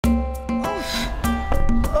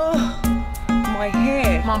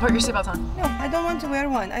Mom, put your seatbelt on. No, I don't want to wear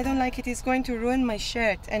one. I don't like it. It's going to ruin my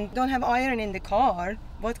shirt. And don't have iron in the car.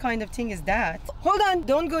 What kind of thing is that? Hold on.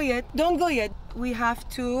 Don't go yet. Don't go yet. We have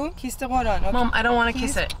to kiss the Quran. Okay? Mom, I don't want to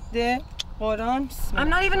kiss it. The Quran. I'm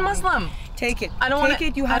not even Muslim. Take it. I don't want to.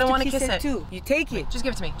 Take it. You have to kiss it too. You take it. Just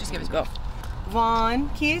give it to me. Just give it to me. Go.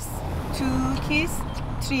 1 kiss, 2 kiss,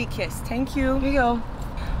 3 kiss. Thank you. Here you go.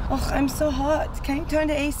 Oh, I'm so hot. Can you turn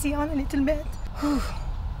the AC on a little bit? Whew.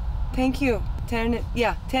 Thank you. Turn it.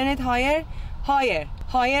 Yeah. Turn it higher. Higher.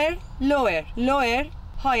 Higher. Lower. Lower.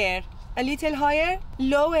 Higher. A little higher.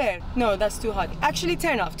 Lower. No, that's too hot. Actually,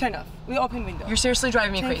 turn off. Turn off. We open window. You're seriously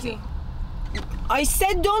driving me Thank crazy. You. I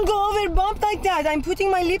said don't go over bump like that. I'm putting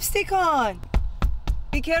my lipstick on.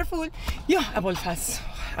 Be careful. Yeah, Abul Fas.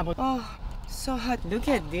 Oh, so hot. Look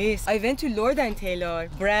at this. I went to Lord & Taylor.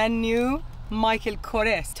 Brand new. Michael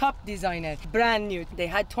Kors, top designer, brand new. They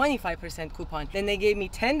had 25% coupon. Then they gave me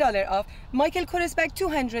 $10 off. Michael Kors bag,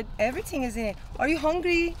 200. Everything is in it. Are you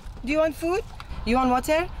hungry? Do you want food? You want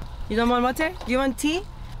water? You don't want water? Do you want tea?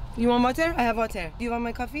 You want water? I have water. Do you want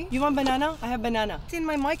my coffee? You want banana? I have banana. It's in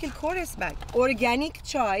my Michael Kors bag. Organic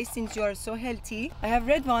chai, since you are so healthy. I have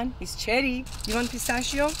red one. It's cherry. You want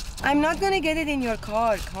pistachio? I'm not gonna get it in your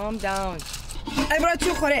car. Calm down. I brought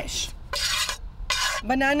you Koresh.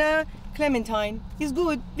 Banana, clementine is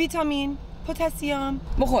good, vitamin, potassium.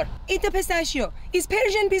 Bokhor. Eat the pistachio. It's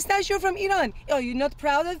Persian pistachio from Iran. Oh, you're not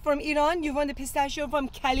proud of from Iran? You want the pistachio from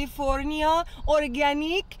California,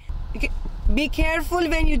 organic? Okay. Be careful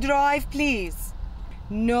when you drive, please.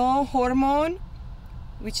 No hormone,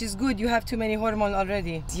 which is good. You have too many hormone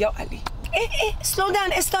already. Ya Ali. Slow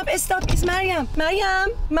down. Stop. It's Mariam.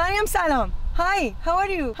 Mariam, salam. Hi, how are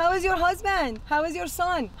you? How is your husband? How is your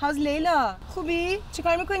son? How's Leila? Khubi?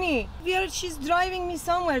 Chikar mikoni? She's driving me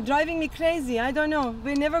somewhere, driving me crazy. I don't know.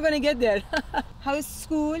 We're never gonna get there. How is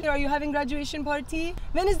school? Are you having graduation party?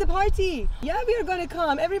 When is the party? Yeah, we are gonna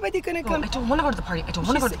come. Everybody gonna come. I don't want to go to the party. I don't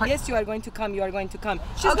want to go to the party. Yes, you are going to come. You are going to come.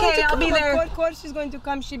 She's okay, going to I'll come. be there. Of course, she's going to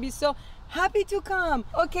come. She'll be so happy to come.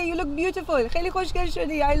 Okay, you look beautiful. خیلی خوشگل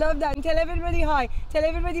شدی. I love that. Tell everybody hi. Tell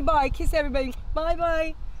everybody bye. Kiss everybody. Bye,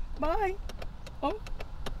 bye. Bye. Oh,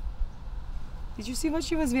 did you see what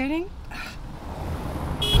she was wearing?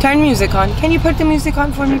 Turn music on. Can you put the music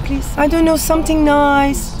on for me, please? I don't know, something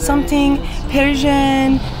nice, something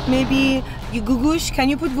Persian, maybe you gugush. Can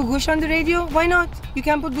you put gugush on the radio? Why not? You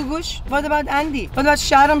can put gugush. What about Andy? What about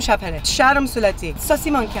Sharam Shapare? Sharam Sulati?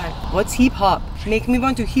 Sasiman Khan. What's hip hop? Make me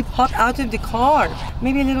want to hip hop out of the car.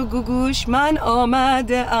 Maybe a little gugush. Man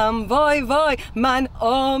amade am, voy voy. Man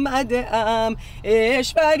amade am,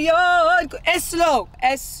 ish faryad.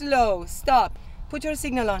 Slow. Stop. Put your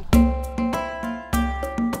signal on.